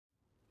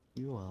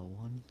You are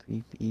one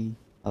creepy,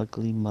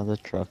 ugly mother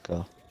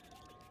trucker.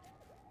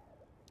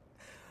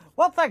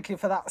 Well, thank you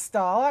for that,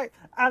 Starlight.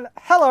 And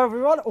hello,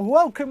 everyone.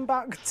 Welcome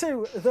back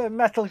to the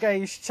Metal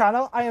Gauge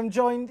channel. I am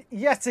joined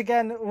yet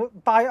again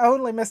by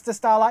only Mr.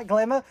 Starlight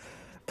Glimmer.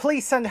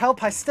 Please send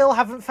help. I still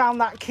haven't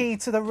found that key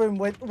to the room.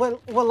 We're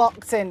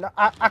locked in.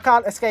 I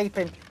can't escape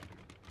him.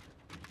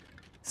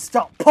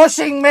 Stop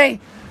pushing me!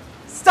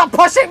 Stop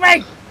pushing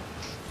me!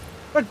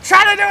 We're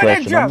trying to do an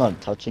Correction, I'm intro!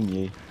 not touching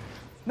you.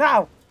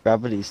 Now,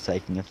 Gravity's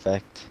taking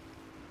effect.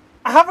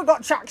 I haven't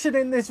got traction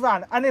in this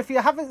van, and if you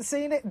haven't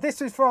seen it,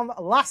 this was from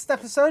last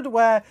episode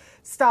where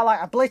Starlight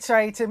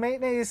obliterated me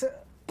in his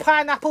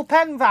pineapple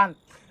pen van.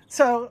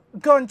 So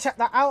go and check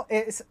that out,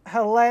 it's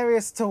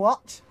hilarious to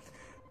watch.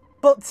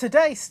 But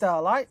today,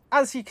 Starlight,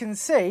 as you can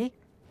see,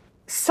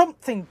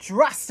 something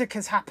drastic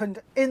has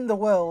happened in the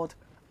world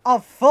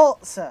of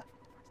Forza.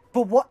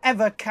 But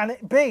whatever can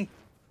it be?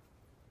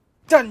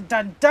 Dun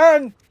dun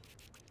dun!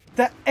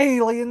 The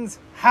aliens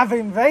have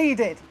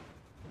invaded.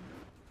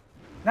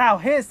 Now,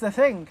 here's the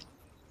thing.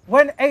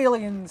 When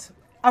aliens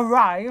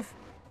arrive,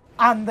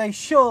 and they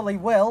surely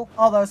will,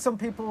 although some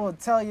people would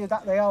tell you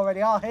that they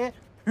already are here,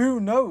 who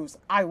knows?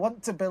 I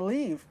want to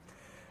believe.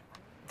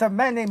 The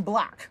men in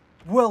black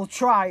will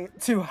try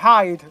to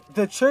hide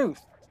the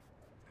truth.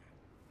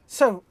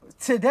 So,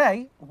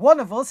 today, one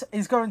of us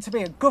is going to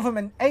be a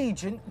government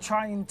agent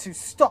trying to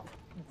stop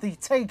the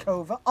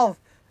takeover of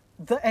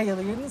the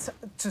aliens,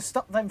 to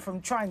stop them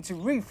from trying to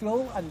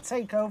refuel and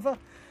take over.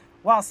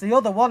 Whilst the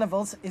other one of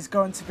us is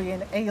going to be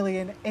an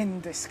alien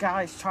in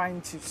disguise trying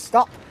to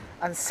stop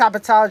and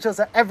sabotage us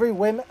at every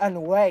whim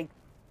and way.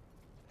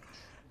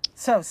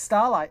 So,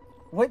 Starlight,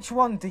 which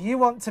one do you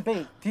want to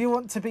be? Do you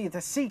want to be the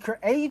secret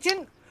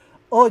agent?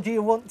 Or do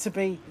you want to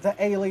be the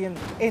alien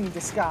in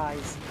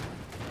disguise?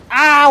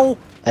 Ow!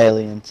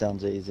 Alien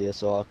sounds easier,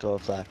 so I'll go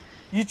with that.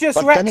 You just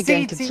But wrecked then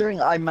again, CT. considering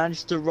I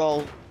managed to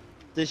roll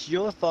this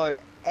UFO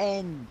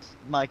and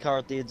my car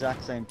at the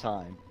exact same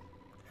time.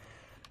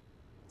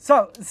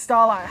 So,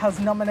 Starlight has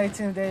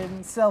nominated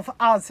himself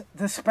as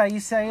the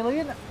space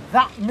alien.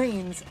 That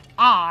means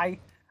I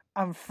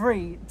am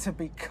free to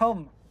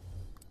become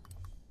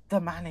the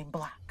man in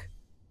black.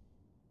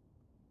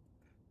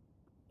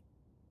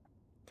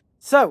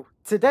 So,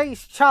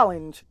 today's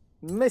challenge,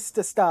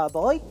 Mr.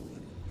 Starboy,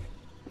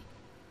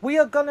 we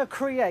are going to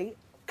create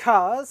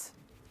cars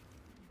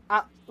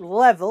at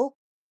level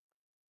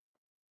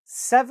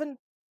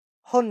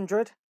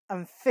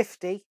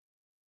 750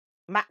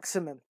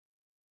 maximum.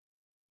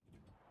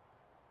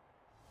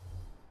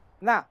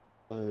 Now,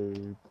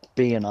 So,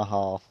 B and a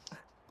half.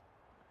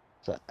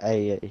 So,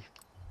 A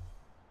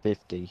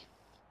 50.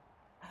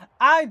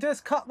 I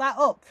just cut that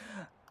up.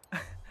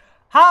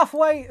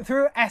 Halfway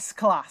through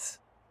S-Class.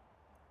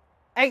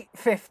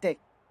 850.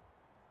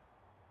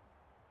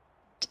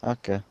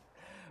 Okay.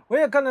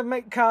 We're going to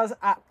make cars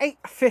at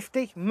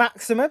 850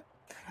 maximum.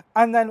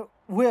 And then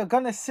we're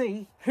going to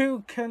see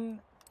who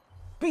can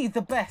be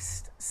the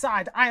best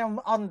side. I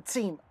am on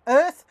Team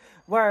Earth,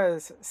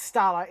 whereas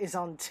Starlight is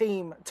on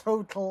Team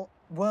Total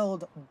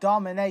World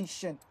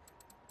Domination.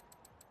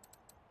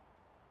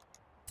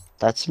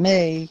 That's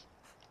me.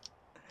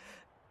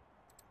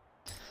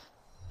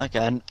 Okay,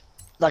 and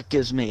that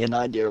gives me an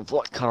idea of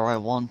what car I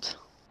want.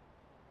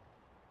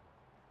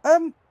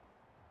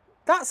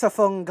 That's a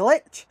fun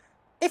glitch.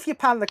 If you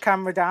pan the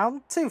camera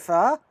down too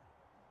far,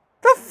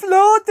 the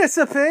floor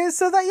disappears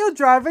so that you're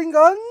driving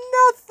on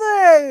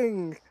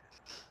nothing.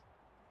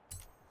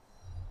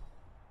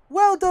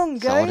 Well done,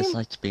 So what game. it's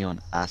like to be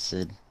on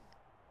acid.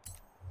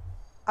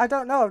 I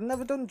don't know, I've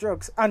never done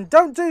drugs. And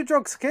don't do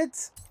drugs,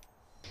 kids.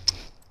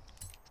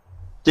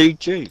 Do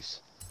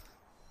juice.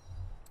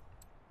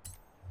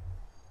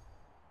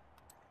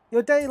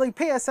 Your daily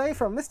PSA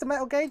from Mr.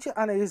 Metal Gauge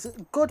and his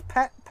good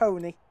pet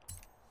pony.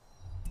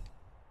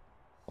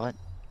 What?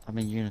 I'm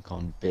a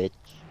unicorn, bitch.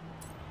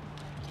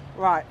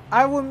 Right,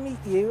 I will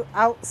meet you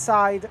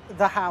outside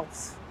the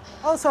house.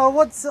 Also, I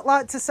would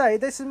like to say,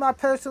 this is my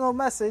personal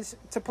message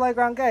to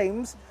Playground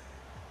Games.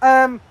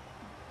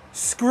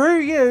 Screw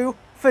you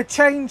for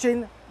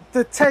changing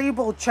the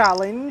table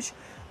challenge,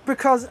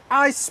 because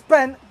I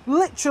spent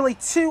literally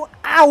 2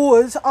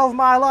 hours of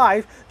my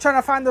life trying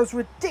to find those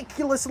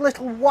ridiculous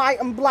little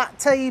white and black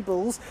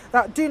tables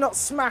that do not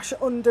smash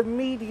under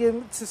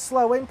medium to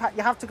slow impact.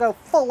 You have to go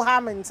full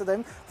ham into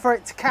them for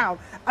it to count.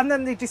 And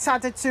then they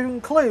decided to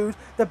include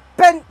the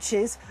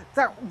benches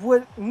that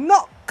were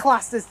not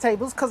classed as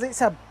tables because it's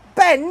a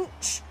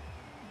bench,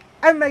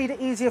 and made it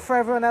easier for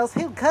everyone else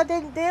who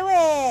couldn't do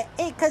it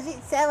because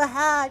it's so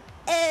hard.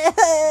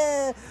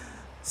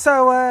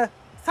 So,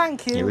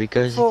 thank you Here he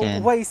goes for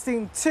again.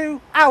 wasting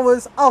 2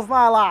 hours of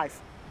my life.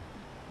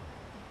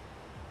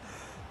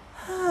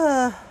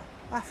 I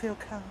feel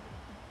calm.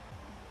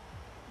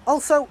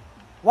 Also,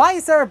 why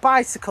is there a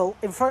bicycle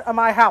in front of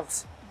my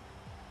house?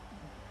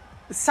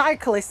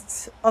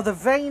 Cyclists are the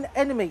vain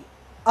enemy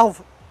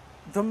of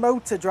the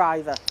motor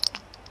driver.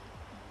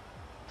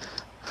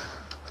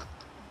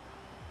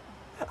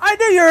 I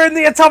knew you were in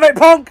the atomic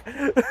punk!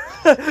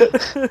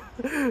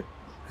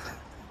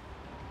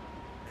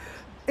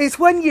 It's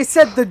when you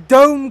said the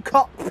dome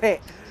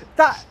cockpit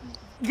that,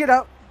 you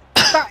know,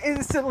 that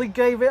instantly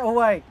gave it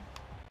away.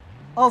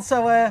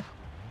 Also, I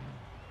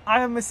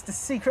am Mr.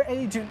 Secret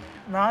Agent,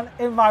 man,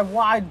 in my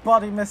wide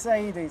body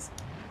Mercedes.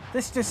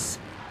 This just...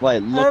 Wait,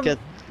 look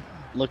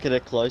at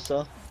it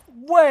closer.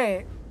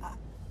 Wait,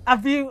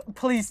 have you...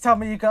 Please tell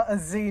me you got a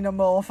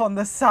xenomorph on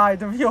the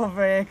side of your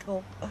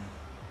vehicle.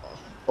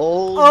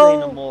 All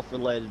xenomorph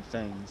related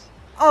things.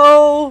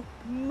 Oh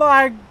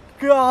my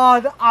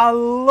god, I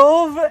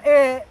love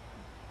it.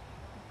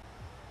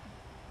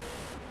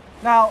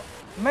 Now,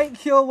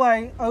 make your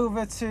way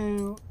over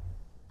to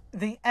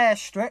the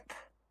airstrip,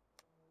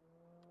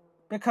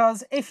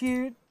 because if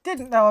you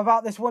didn't know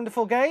about this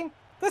wonderful game,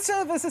 the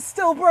servers are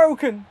still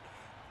broken.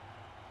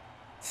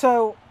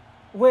 So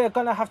we're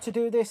gonna have to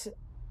do this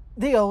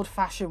the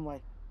old-fashioned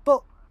way,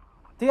 but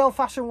the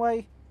old-fashioned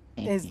way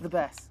is the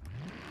best.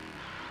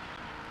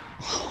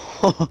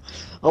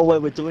 Oh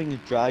wait, we're doing a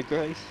drag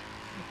race?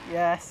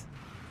 Yes.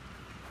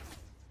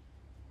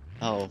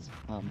 Oh,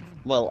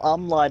 well,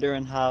 I'm lighter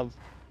and have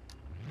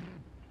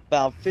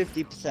about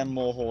 50%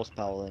 more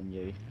horsepower than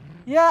you.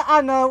 Yeah,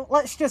 I know.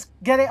 Let's just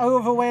get it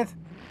over with.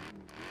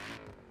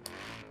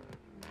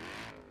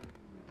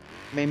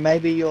 I mean,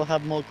 maybe you'll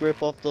have more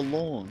grip off the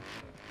lawn.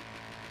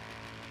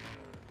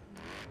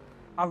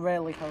 I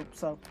really hope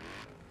so.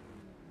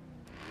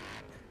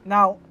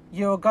 Now,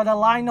 you're going to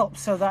line up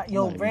so that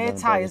your rear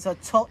tyres are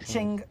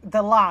touching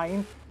the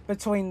line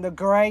between the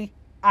grey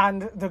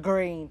and the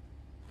green.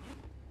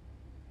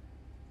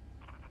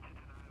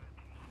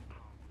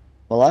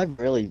 Well, I have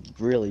really,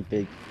 really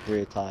big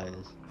rear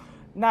tyres.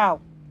 Now,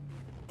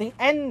 the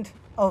end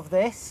of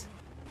this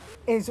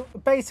is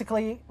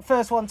basically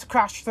first one to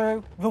crash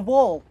through the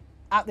wall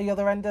at the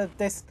other end of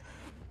this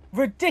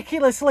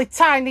ridiculously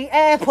tiny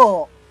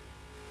airport.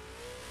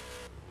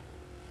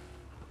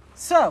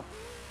 So,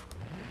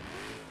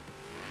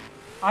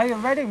 are you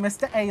ready,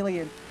 Mr.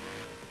 Alien?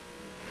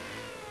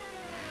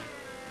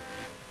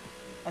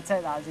 I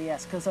take that as a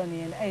yes, because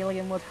only an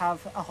alien would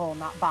have a horn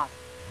that bad.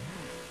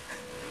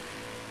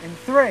 In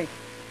 3,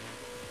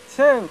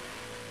 2,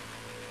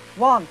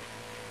 1,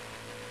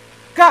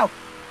 go!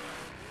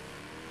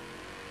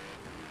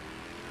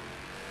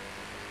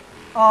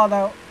 Oh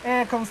no,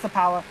 here comes the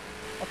power.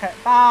 Okay,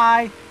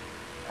 bye.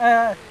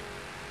 Yeah,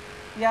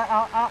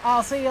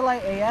 I'll see you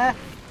later, yeah?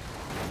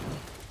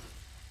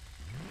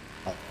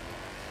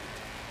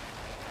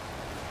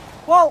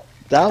 Well,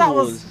 that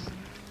was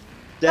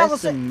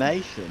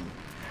decimation.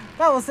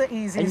 That was the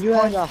easiest And you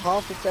point. had a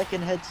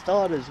half-a-second head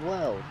start as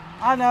well.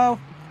 I know.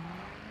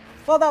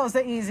 Well, that was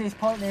the easiest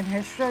point in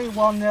history.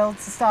 1-0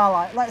 to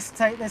Starlight. Let's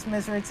take this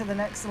misery to the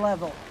next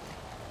level.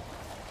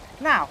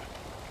 Now,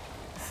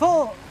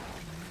 for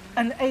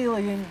an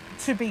alien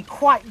to be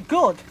quite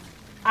good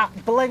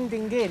at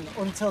blending in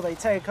until they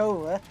take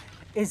over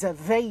is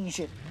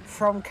evasion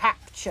from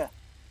capture.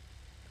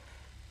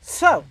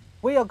 So,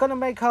 we are going to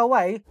make our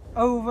way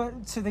over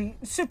to the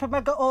Super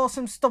Mega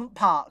Awesome Stunt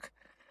Park.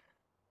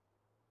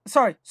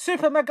 Sorry,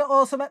 Super Mega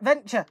Awesome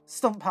Adventure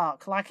Stunt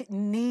Park, like it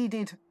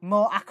needed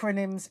more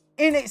acronyms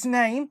in its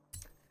name.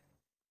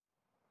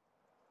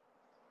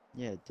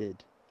 Yeah, it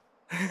did.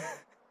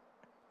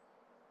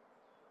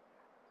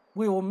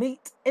 We will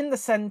meet in the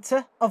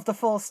centre of the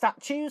 4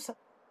 statues,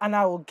 and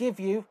I will give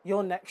you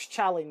your next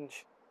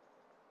challenge.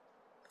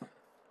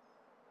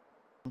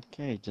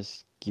 Okay,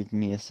 just give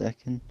me a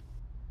second.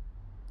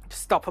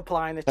 Stop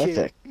applying a tune.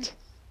 Perfect.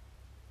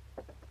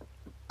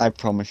 I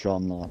promise you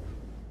I'm not.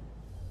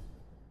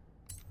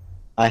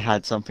 I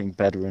had something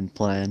better in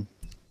plan.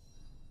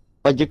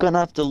 But you're gonna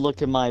have to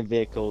look at my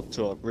vehicle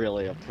to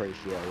really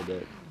appreciate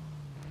it.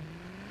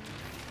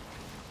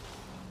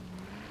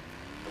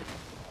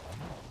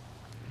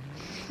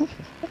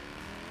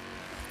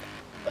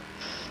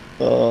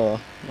 Oh.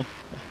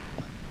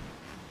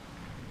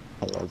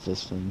 I love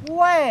this thing.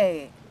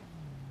 Wait.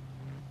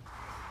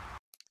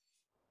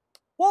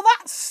 Well,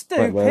 that's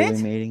stupid. Wait, where are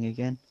we meeting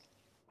again?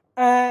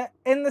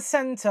 In the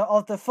centre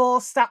of the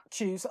 4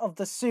 statues of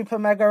the Super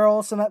Mega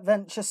Awesome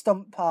Adventure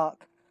Stunt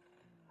Park.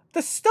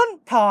 The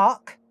stunt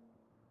park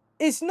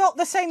is not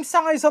the same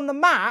size on the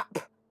map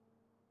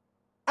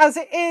as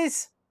it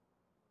is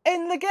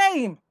in the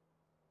game.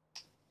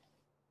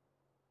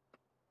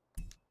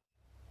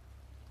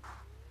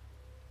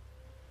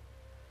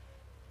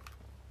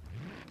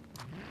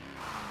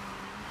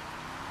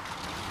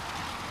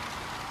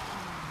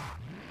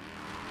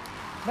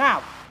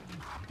 Now,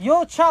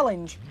 your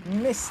challenge,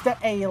 Mr.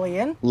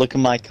 Alien. Look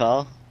at my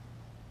car.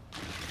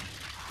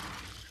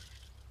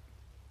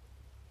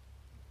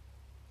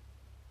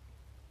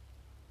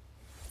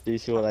 Do you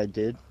see what I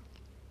did?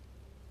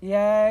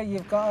 Yeah,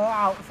 you've got an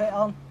outfit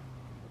on.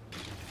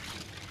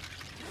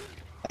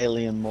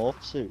 Alien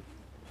morph suit.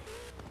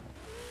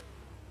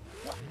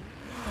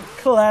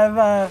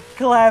 Clever,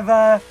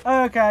 clever.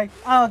 Okay,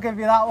 I'll give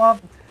you that one.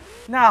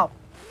 Now,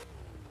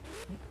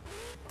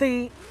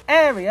 the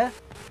area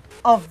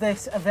of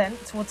this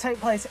event will take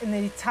place in the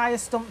entire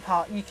stunt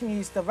park. You can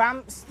use the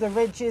ramps, the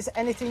ridges,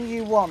 anything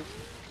you want.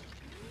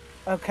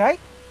 Okay?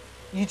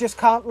 You just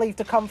can't leave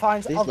the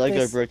confines These of Lego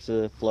this. bricks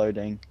are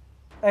floating.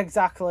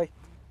 Exactly.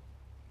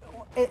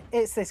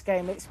 It's this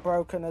game. It's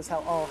broken as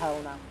hell. All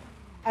hell now.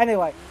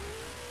 Anyway,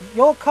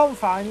 your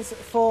confines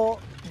for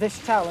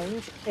this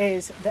challenge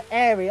is the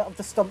area of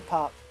the stunt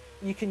park.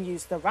 You can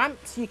use the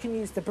ramps, you can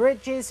use the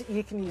bridges,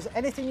 you can use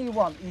anything you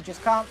want. You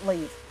just can't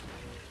leave.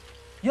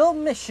 Your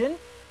mission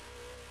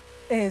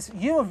is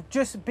you have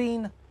just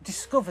been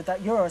discovered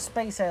that you're a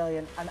space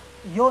alien and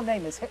your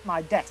name has hit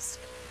my desk.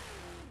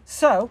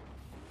 So,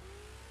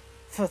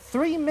 for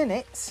 3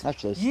 minutes,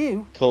 Actually, it's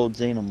you... called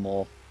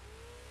Xenomorph.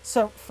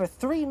 So, for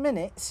 3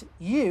 minutes,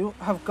 you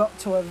have got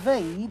to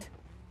evade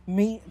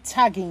me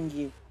tagging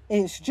you.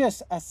 It's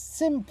just a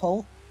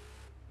simple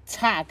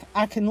tag.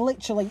 I can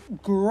literally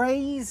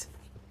graze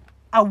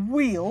a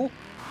wheel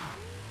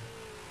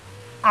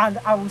and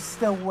I will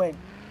still win.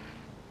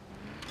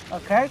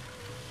 Okay?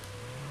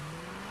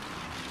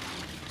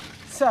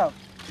 So,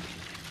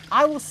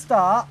 I will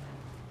start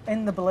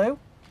in the blue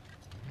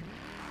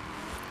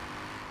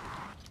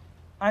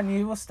and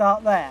you will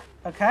start there.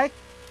 Okay?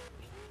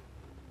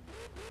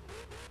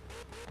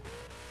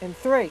 In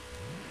 3,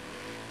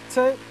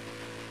 2,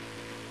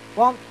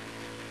 1,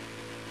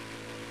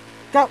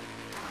 go!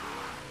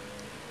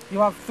 You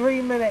have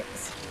 3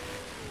 minutes.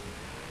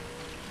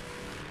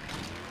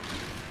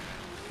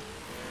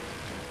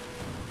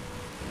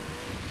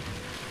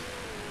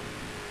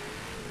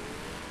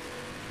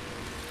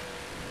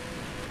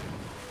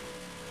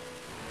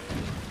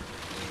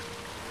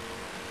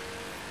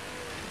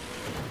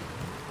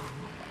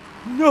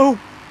 No!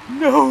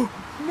 No!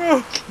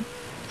 No!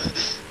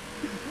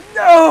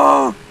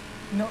 No!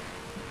 No.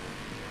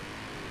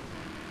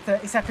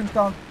 30 seconds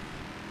gone.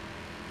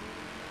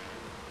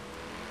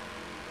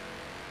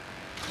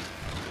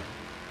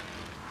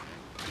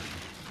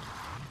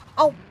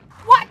 Oh,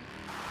 what?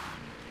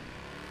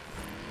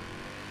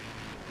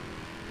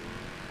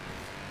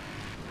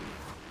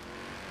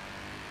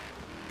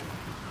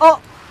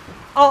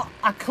 Oh,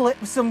 I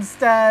clipped some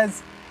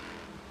stairs.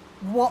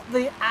 What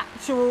the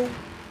actual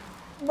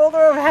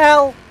mother of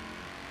hell?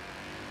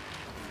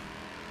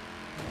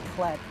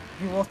 Pleb,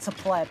 you utter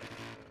pleb.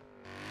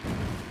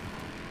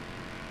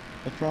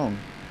 What's wrong?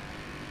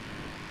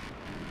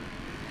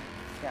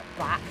 Get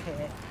back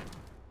here.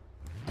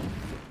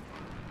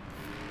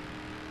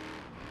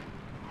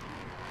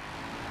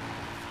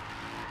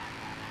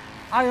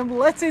 I am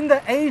letting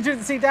the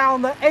agency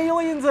down. The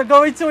aliens are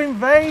going to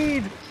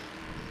invade.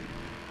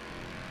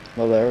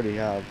 Well, they already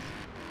have.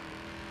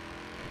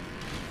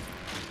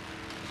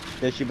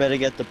 Guess you better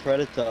get the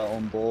Predator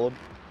on board.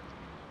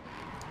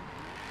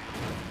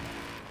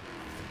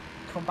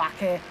 Come back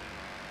here.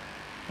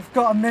 We've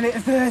got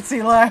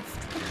 1:30 left.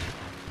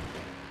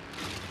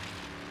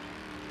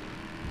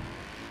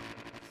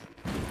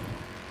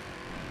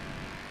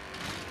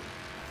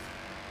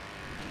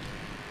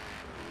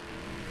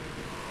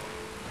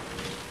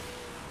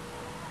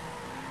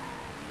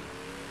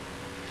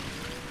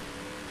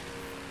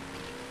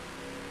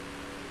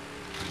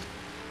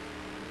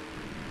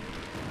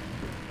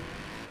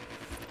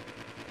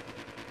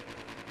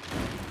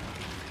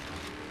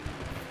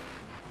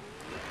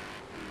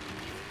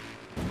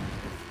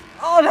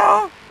 Oh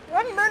no!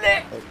 1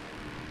 minute!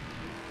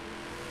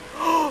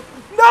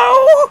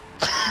 No!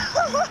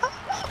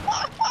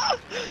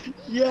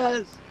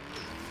 Yes!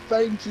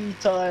 Thank you,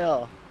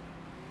 Tyre!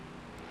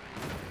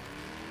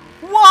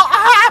 What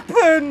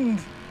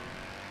happened?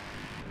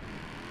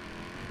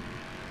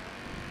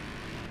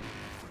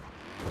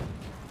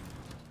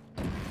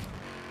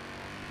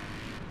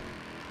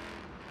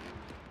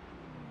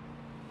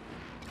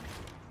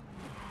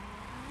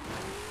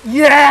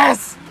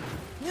 Yes!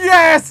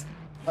 Yes!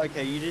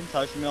 Okay, you didn't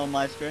touch me on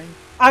my screen?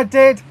 I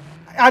did.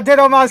 I did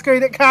on my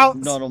screen. It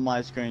counts. Not on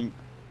my screen.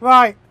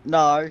 Right.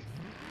 No.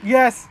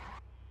 Yes.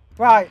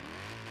 Right.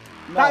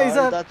 No, That is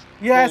a that's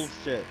yes.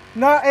 bullshit.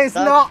 No, it's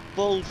That's not.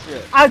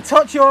 bullshit. I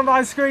touch you on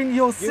my screen.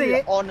 You'll see You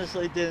it.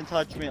 honestly didn't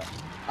touch me.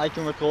 I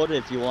can record it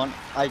if you want.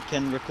 I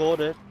can record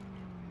it.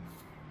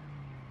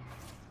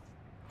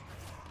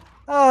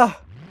 All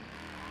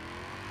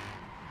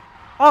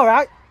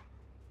right.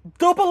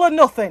 Double or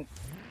nothing.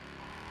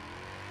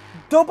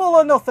 Double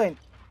or nothing.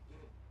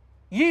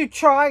 You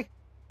try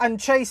and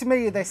chase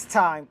me this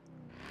time.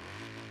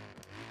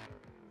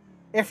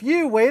 If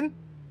you win,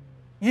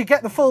 you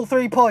get the full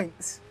 3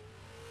 points.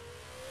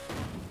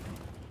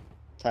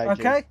 Tag you.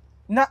 Okay?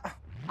 No,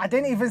 I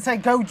didn't even say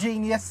go,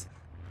 genius.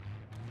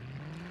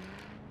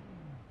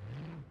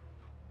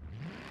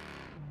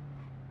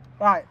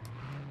 Right.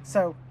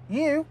 So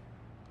you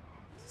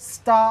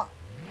start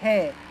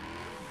here.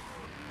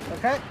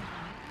 Okay?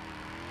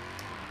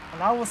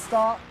 And I will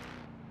start.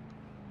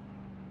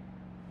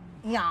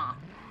 Yeah.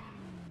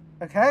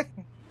 Okay?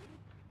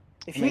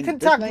 If you can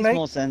tag this me. makes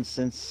more sense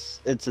since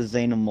it's a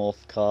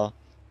Xenomorph car.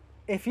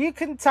 If you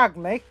can tag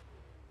me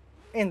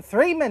in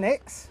 3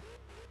 minutes,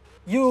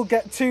 you will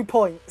get 2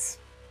 points.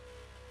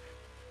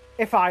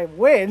 If I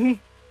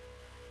win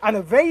and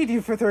evade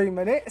you for 3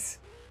 minutes,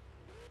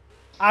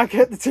 I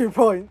get the 2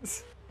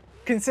 points.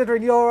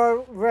 Considering you're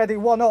already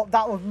 1 up,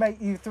 that would make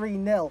you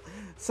 3-0.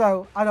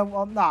 So, I don't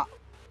want that.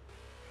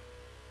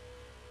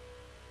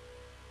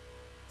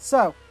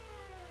 So,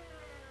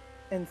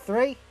 in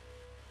 3,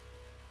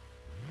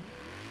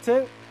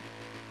 2,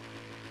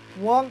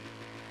 1.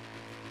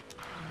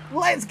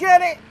 Let's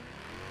get it!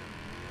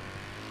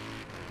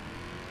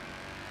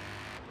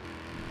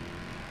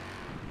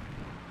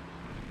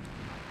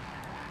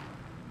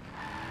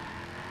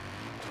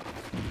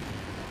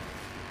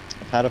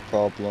 I've had a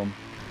problem.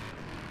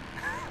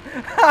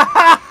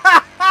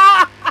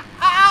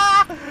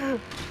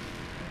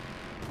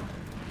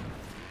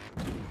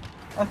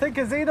 I think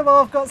a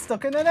xenomorph got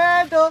stuck in an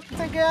air duct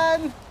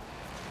again.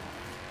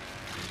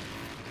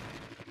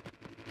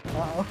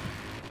 Uh-oh.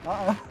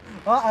 Uh-oh.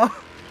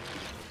 Uh-oh.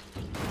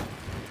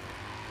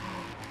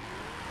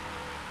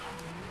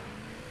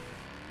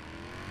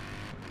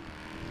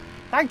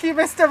 Thank you,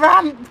 Mr.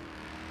 Ramp.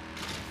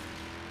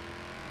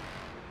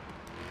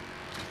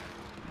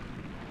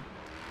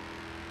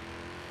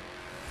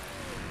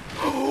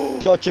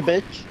 Gotcha,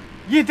 bitch.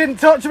 You didn't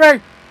touch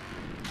me.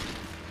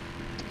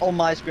 On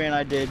my screen,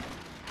 I did.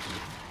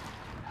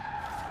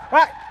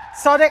 Right,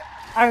 sod it.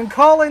 I'm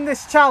calling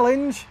this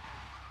challenge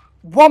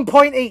 1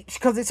 point each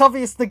because it's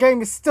obvious the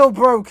game is still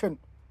broken.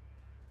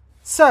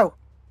 So,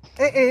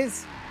 it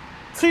is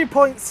 2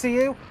 points to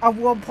you and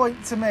 1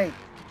 point to me.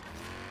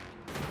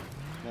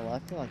 Well, I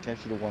feel like I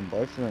should have won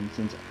both of them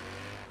since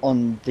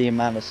on the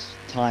amount of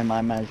time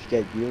I managed to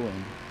get you in. And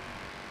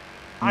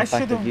I the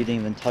fact should that have. you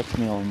didn't even touch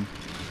me on.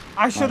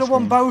 I should have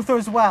won both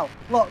as well.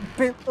 Look,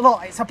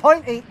 look, it's a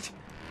point each.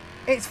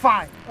 It's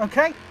fine,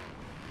 okay?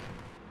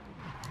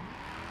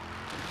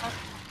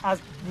 As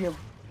you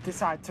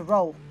decide to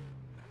roll.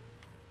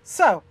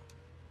 So,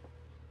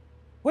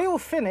 we will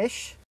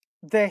finish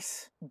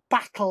this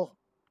battle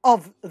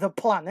of the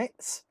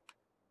planets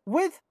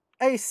with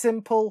a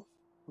simple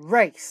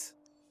race.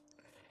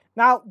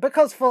 Now,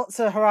 because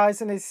Forza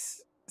Horizon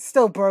is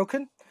still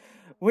broken,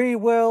 we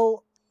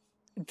will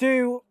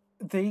do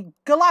the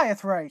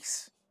Goliath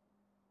race.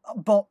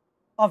 But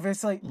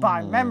obviously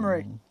by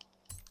memory.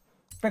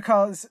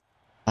 Because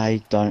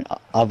I've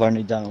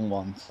only done it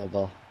once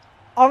ever.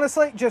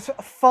 honestly, just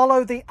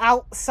follow the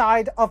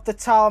outside of the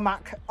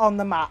tarmac on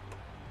the map.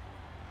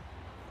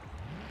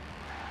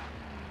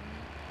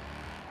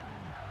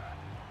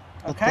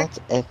 Okay? But that's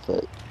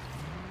effort.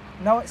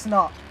 No, it's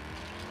not.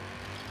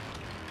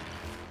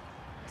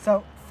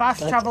 So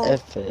fast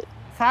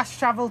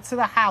travel to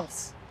the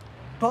house,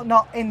 but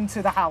not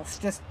into the house,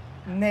 just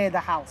near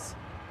the house.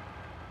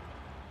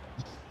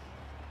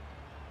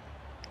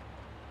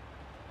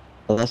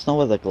 Well, that's not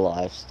where the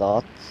Goliath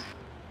starts.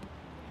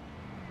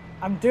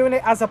 I'm doing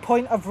it as a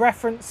point of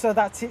reference so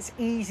that it's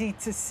easy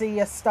to see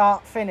a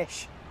start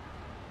finish.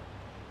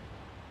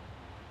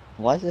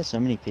 Why is there so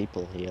many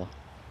people here?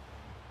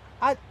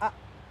 I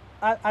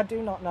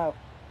do not know.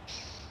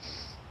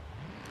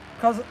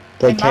 Because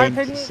They in my came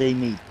opinion, to see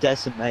me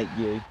decimate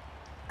you.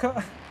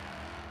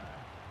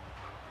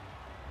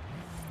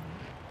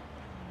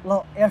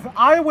 Look, if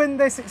I win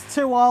this, it's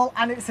 2-2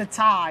 and it's a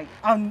tie,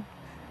 and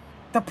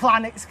the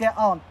planets get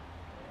on.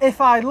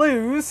 If I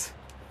lose,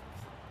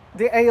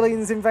 the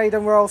aliens invade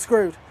and we're all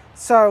screwed.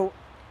 So,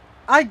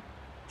 I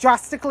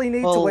drastically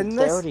need to win They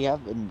this. already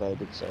have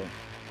invaded, so.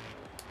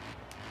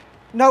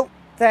 No,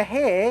 they're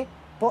here,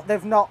 but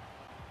they've not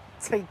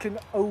taken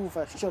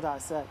over, should I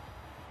say.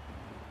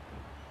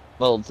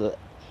 Well,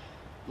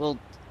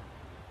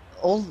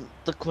 all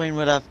the Queen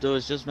would have to do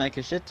is just make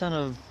a shit ton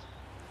of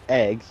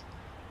eggs,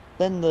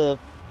 then the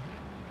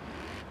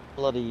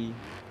bloody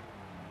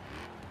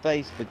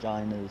face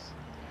vaginas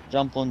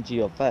jump onto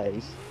your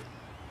face,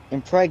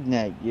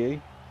 impregnate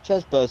you,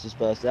 chest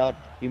bursts out,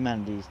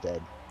 humanity's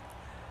dead.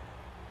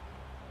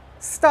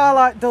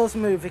 Starlight does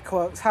movie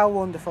quotes, how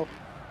wonderful.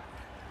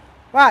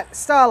 Right,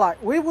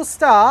 Starlight, we will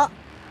start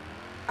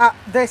at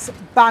this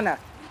banner.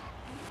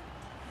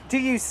 Do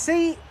you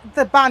see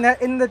the banner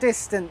in the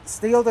distance,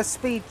 the other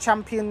Speed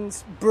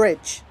Champions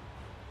bridge?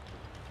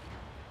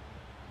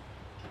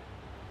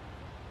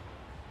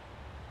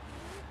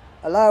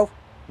 Hello?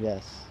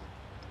 Yes.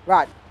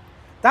 Right,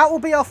 that will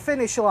be our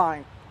finish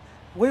line.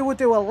 We will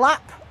do a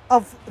lap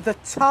of the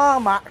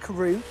tarmac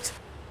route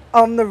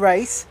on the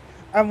race,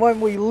 and when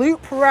we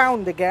loop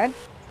around again,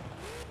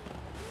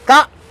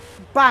 that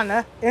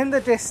banner in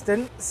the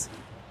distance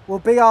will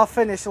be our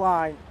finish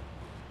line.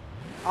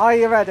 Are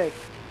you ready?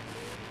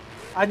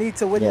 I need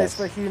to win this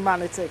for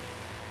humanity.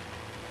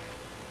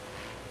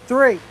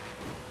 3,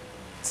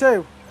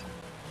 2,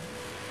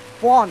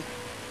 1,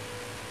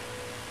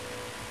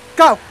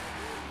 go!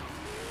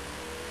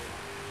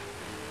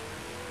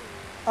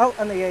 Oh,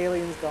 and the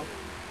alien's gone.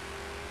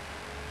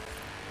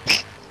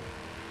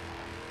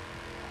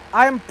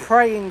 I am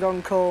preying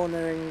on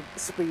cornering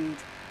speed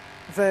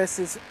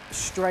versus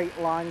straight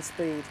line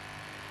speed.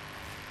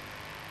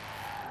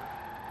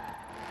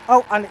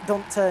 Oh, and it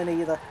don't turn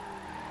either.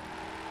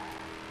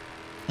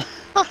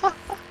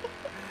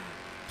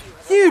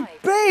 You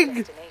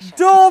big,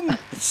 dumb,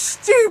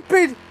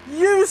 stupid,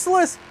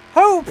 useless,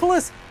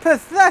 hopeless,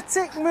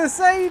 pathetic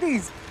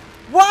Mercedes!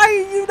 Why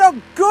are you not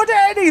good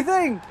at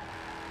anything?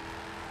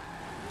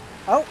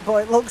 Oh,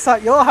 but it looks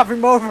like you're having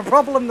more of a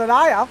problem than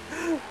I have.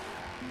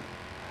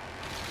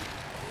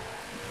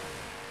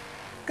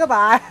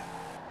 Goodbye.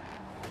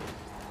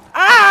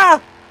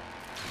 Ah!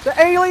 The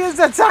alien's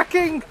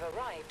attacking! You have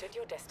arrived at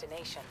your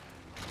destination.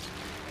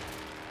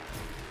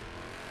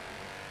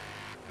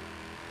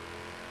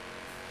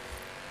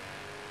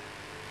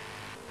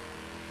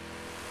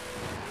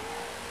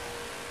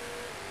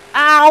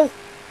 Ow!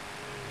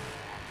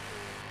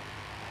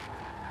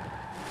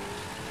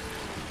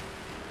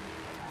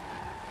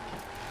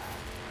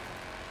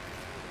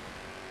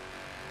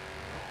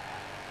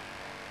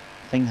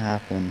 Thing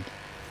happened.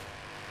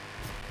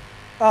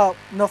 Oh,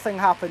 nothing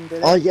happened, did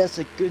it? Oh yes,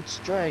 a good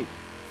straight.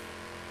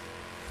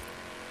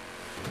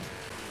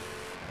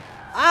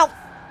 Ow!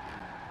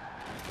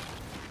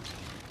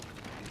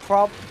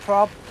 Prob.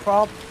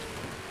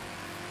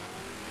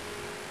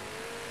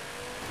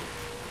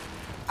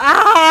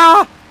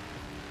 Ah!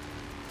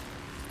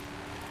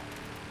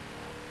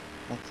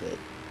 That's it.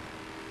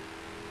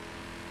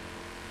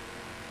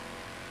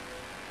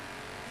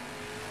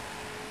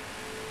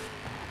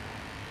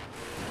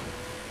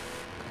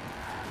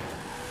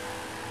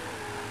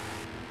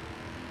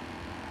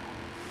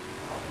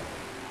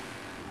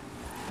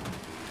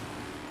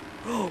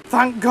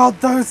 Thank God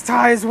those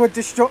tyres were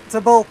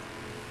destructible.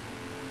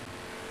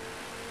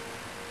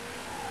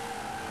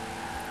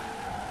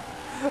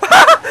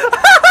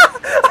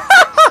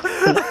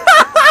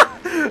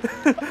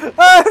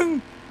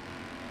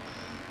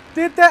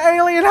 Did the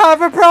alien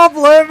have a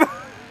problem?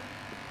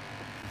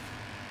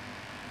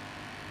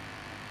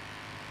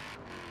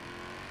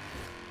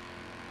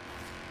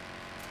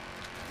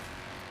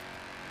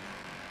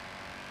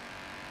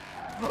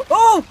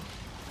 Oh!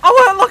 I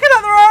wasn't looking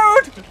at the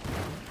road!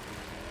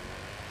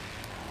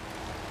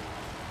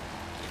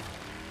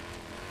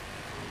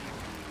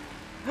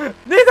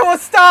 Neither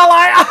was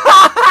Starlight!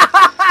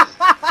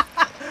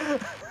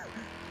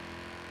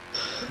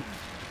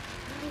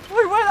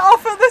 We went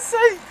off at the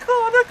same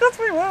corner because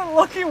we weren't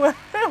looking where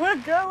we were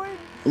going.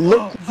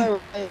 Look where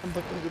I am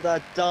because of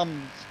that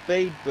dumb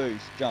speed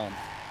boost jump.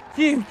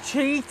 You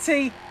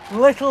cheaty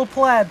little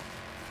pleb.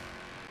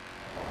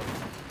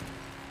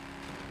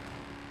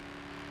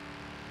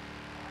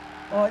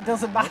 Oh, it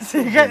doesn't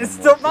matter. You're getting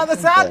stuck by the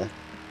sand.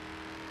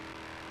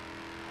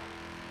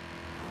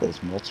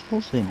 There's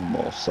multiples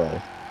anymore, so.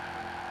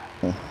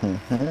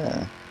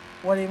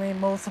 What do you mean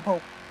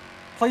multiple?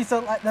 Please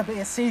don't let there be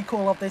a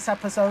sequel of this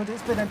episode.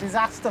 It's been a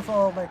disaster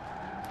for me.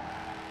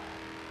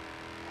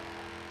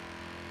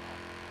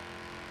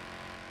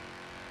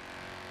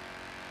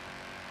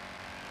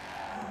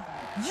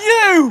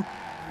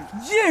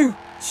 You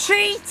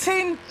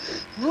cheating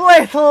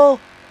little.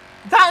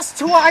 That's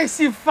twice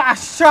you've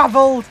fast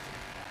travelled.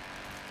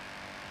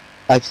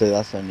 Actually,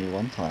 that's only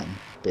one time,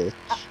 bitch.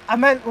 I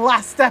meant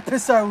last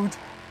episode.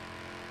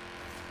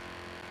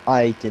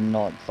 I did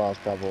not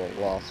fast travel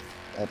last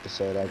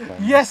episode, I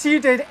promise. Yes, you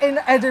did. In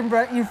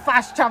Edinburgh, you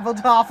fast travelled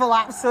half a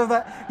lap so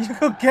that you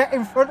could get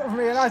in front of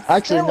me, and I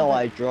Actually, no, did.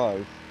 I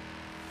drove.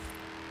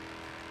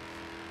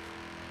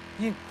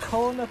 You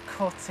corner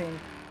cutting,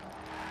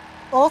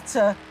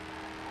 utter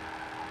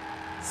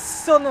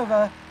son of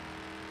a.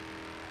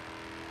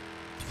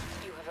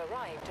 You have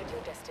arrived at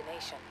your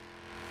destination.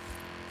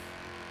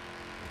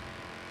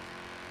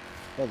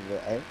 Well,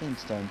 the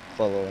aliens don't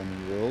follow any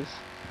rules.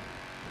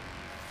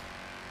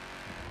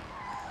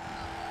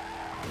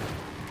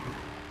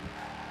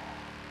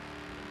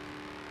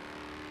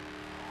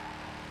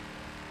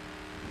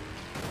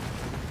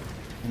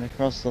 And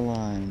across the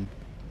line.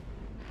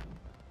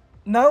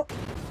 Nope.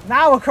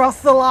 Now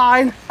across the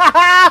line.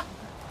 Haha!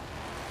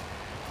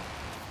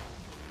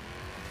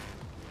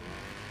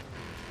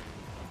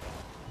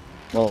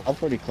 Well,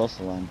 I've already crossed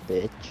the line,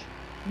 bitch.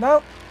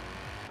 Nope.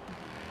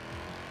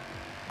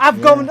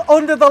 I've gone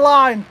under the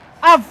line.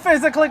 I've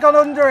physically gone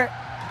under it.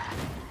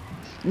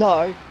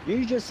 No,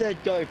 you just said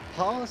go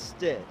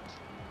past it.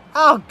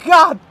 Oh,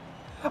 God.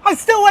 I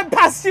still went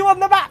past you on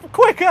the map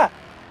quicker.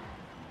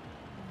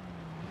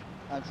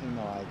 Actually,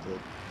 no, I did,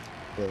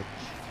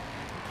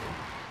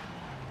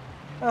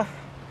 bitch.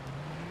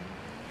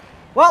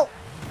 Well,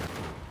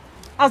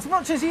 as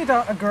much as you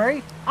don't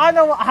agree, I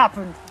know what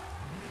happened.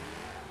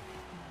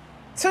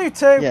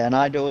 2-2. Yeah, and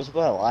I do as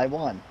well. I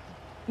won.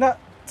 No,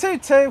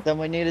 2-2. Then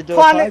we need to do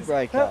Planets- a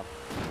tiebreaker. no.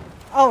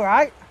 All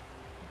right.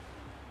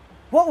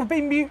 What would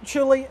be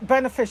mutually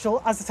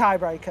beneficial as a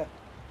tiebreaker?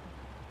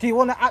 Do you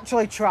want to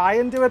actually try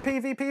and do a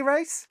PvP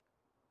race?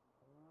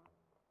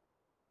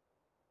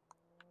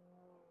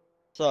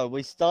 So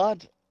we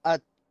start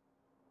at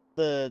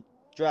the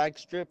drag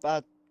strip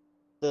at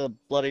the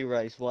bloody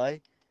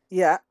raceway.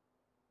 Yeah.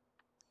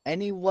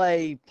 Any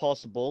way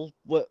possible.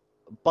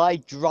 By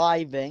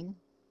driving,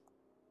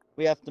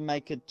 we have to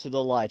make it to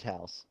the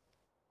lighthouse.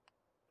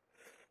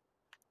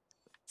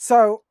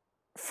 So,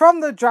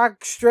 from the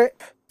drag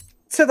strip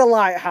to the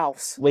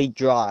lighthouse. We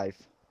drive.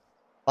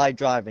 By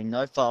driving,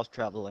 no fast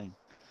traveling.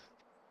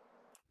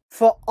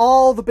 For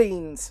all the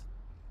beans.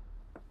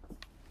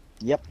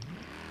 Yep.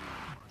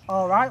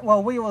 Alright,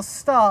 well we will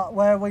start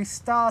where we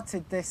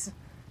started this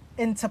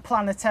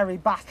interplanetary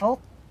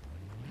battle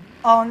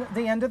on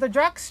the end of the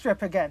drag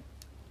strip again.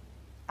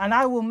 And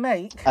I will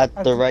make...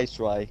 At the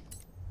raceway.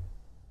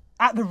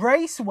 At the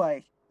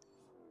raceway?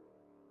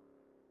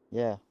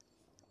 Yeah.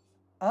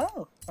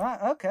 Oh,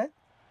 right, okay.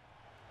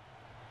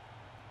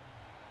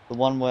 The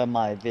one where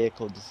my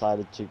vehicle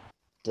decided to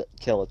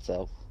kill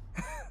itself.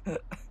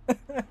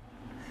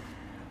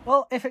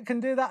 Well, if it can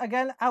do that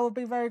again, I will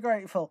be very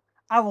grateful.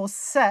 I will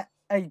set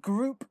a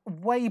group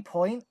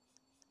waypoint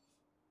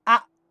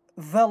at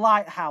the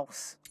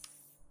lighthouse.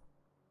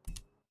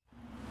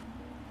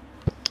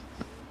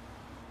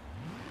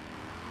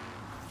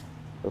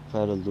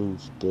 Prepare to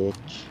lose,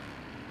 bitch.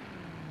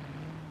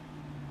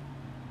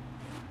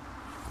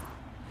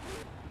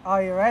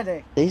 Are you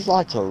ready? These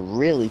lights are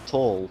really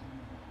tall.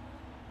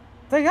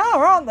 They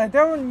are, aren't they?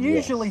 They're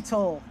unusually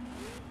tall.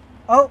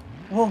 Oh,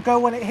 we'll go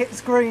when it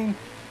hits green.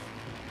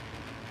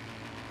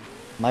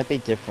 Might be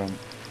different.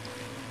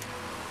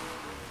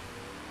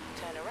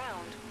 Turn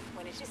around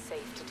when it is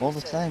safe to do All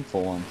the so. same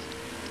for once.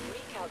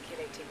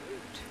 Recalculating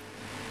route.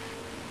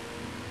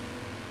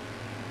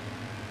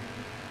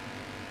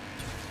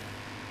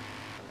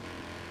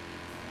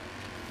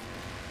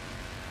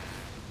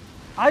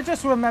 I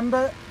just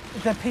remember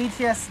the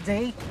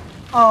PTSD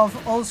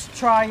of us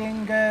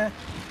trying...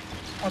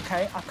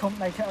 okay, I couldn't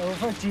make it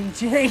over.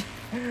 GG.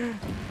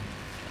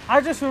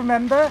 I just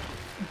remember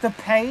the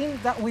pain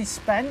that we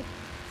spent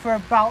for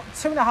about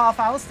 2.5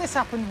 hours. This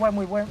happened when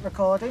we weren't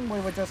recording. We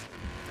were just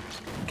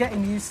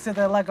getting used to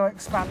the Lego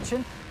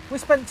expansion. We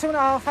spent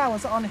 2.5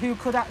 hours on who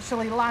could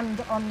actually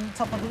land on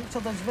top of each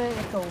other's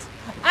vehicles.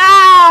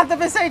 Ah! The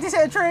Mercedes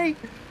hit a tree!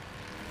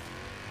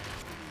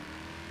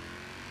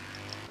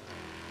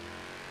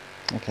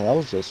 Okay, that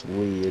was just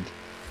weird.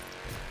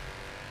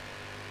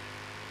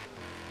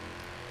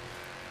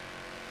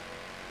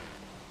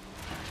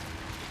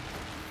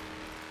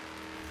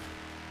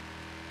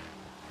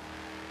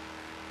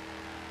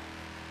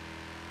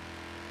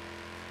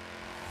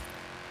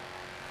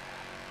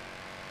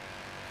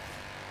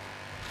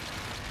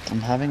 I'm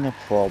having a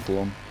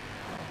problem.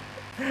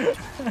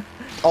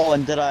 Oh,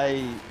 and did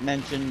I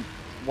mention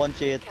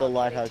once you hit the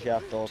lighthouse, you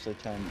have to also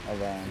turn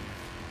around?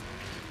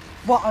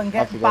 What, and I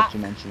get forgot back to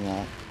mention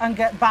that. and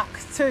get back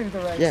to the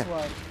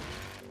raceway?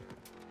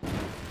 Yeah.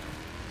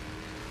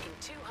 In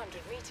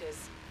 200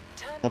 meters,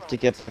 turn Have to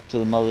right. get back to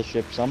the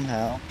mothership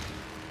somehow.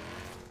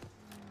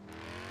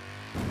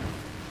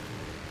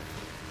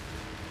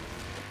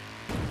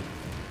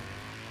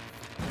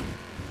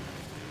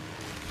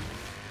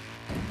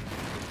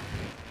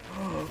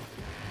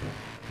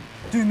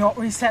 Do not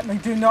reset me,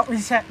 do not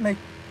reset me.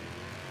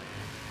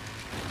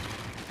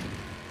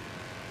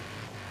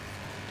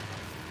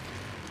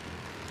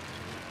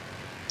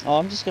 Oh,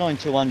 I'm just going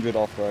 200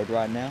 off-road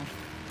right now.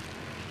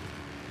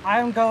 I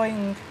am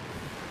going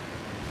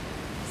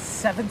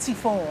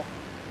 74.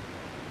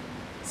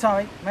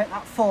 Sorry, make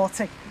that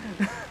 40.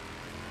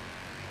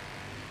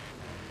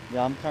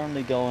 Yeah, I'm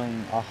currently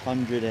going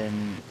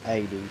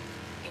 180. In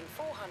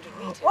 400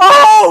 meters.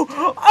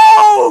 Oh!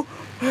 Oh!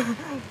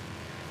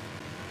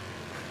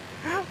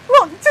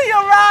 Look to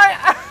your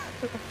right!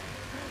 You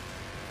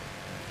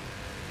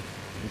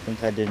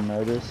think I didn't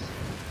notice?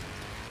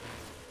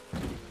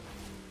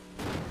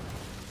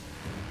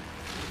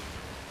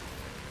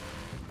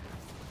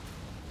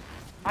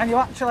 And you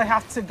actually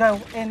have to go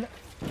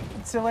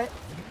into it.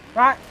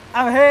 Right,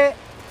 I'm here.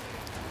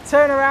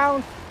 Turn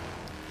around.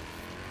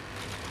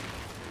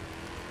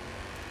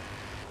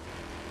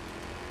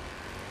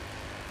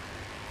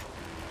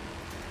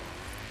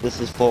 This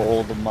is for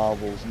all the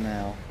marbles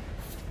now.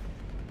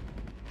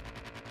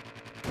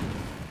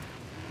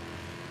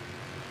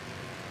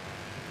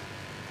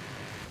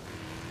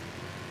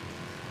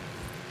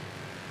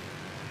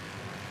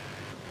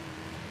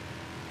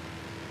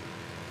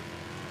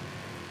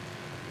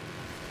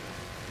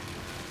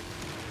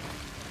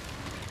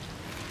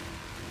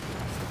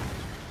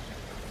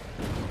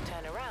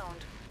 Turn around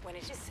when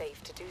it is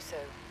safe to do so.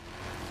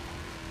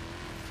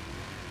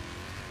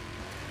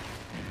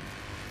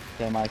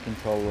 Okay, my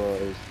controller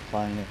is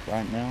playing it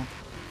right now.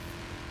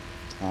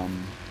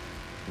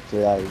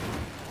 Hopefully I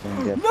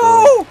can get through it.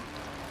 No!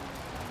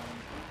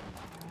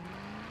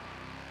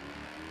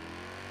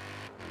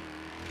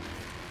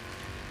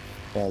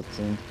 That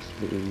seems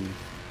to be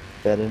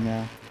better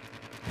now.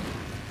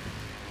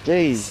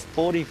 Jeez,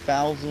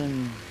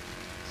 40,000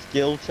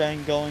 skill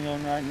chain going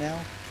on right now.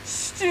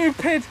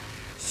 Stupid,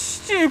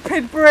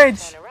 stupid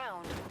bridge. Turn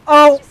around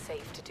Oh, when it is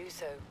safe to do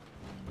so.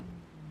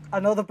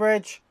 another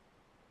bridge.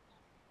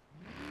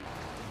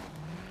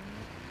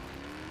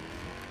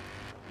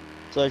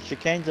 So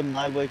chicanes are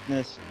my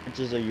weakness,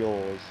 bridges are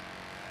yours.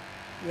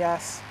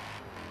 Yes.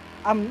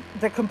 I'm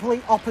the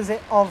complete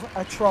opposite of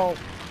a troll.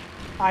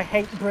 I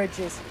hate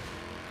bridges.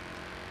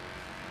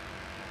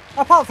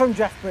 Apart from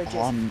Jeff Bridges.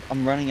 Oh,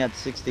 I'm running at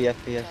 60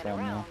 FPS Turn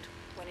right now. around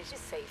when it is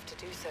safe to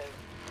do so.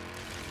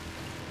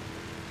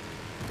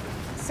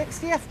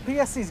 60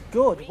 FPS is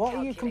good. What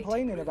are you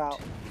complaining about?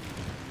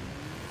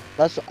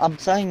 That's I'm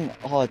saying.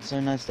 Oh, it's so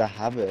nice to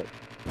have it.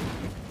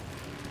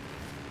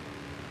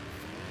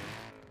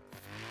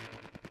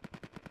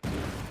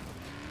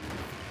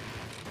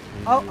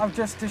 Oh, I've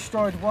just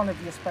destroyed one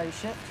of your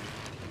spaceships.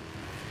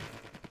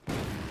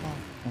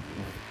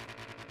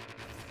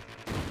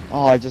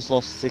 Oh, I just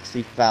lost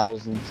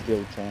 60,000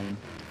 skill train.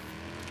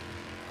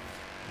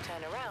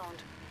 Turn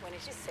around when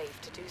it is safe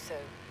to do so.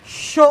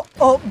 Shut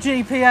up,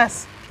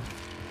 GPS.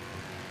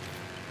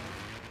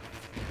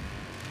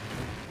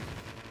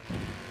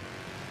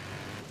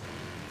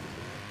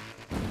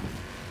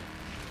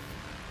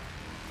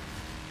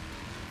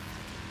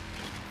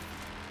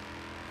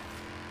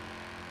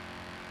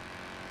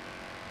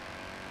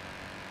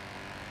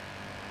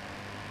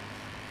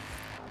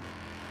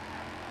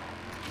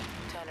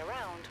 Turn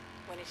around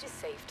when it is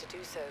safe to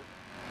do so.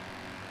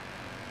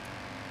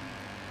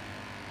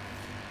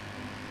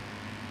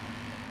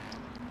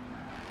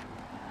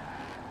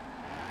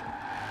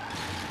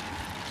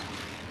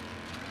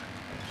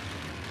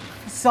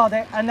 Sod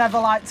it, I never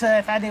liked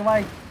Earth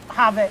anyway.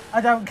 Have it,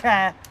 I don't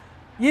care.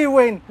 You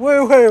win,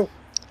 woohoo!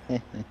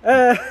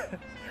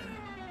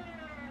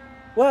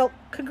 Well,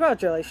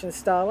 congratulations,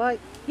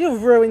 Starlight.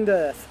 You've ruined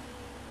Earth.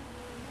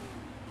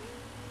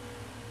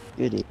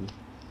 Goody.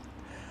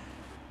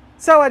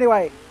 So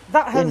anyway,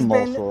 that has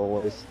Moss been... are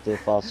always the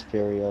far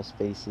superior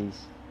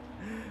species.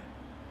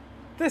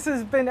 This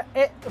has been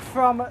it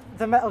from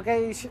the Metal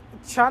Gauge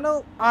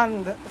channel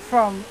and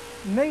from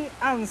me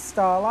and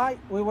Starlight.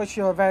 We wish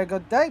you a very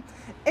good day.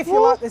 If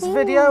you like this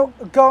video,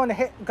 go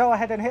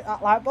ahead and hit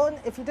that like button.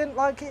 If you didn't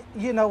like it,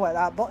 you know where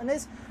that button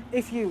is.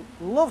 If you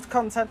loved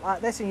content like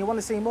this and you want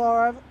to see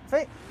more of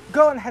it,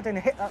 go ahead and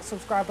hit that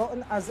subscribe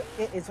button, as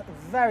it is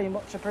very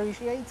much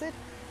appreciated.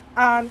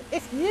 And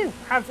if you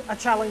have a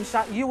challenge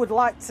that you would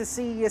like to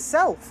see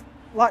yourself,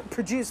 like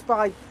produced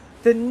by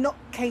the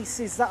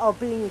nutcases that are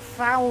being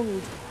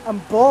found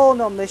and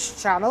born on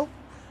this channel,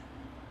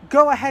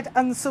 go ahead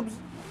and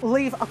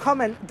leave a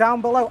comment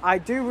down below. I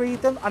do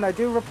read them and I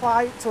do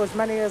reply to as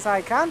many as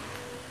I can.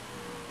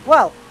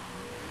 Well,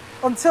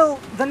 until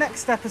the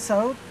next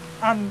episode,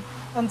 and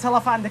until I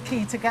find the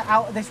key to get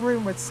out of this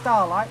room with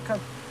Starlight, because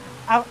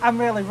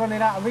I'm really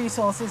running out of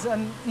resources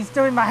and he's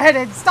doing my head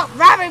in. Stop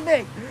ramming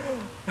me!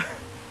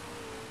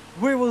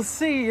 We will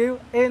see you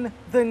in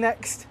the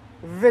next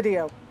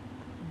video.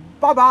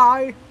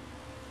 Bye-bye!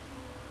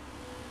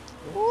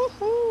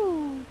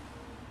 Woohoo!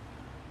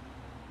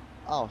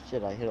 Oh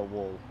shit, I hit a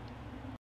wall.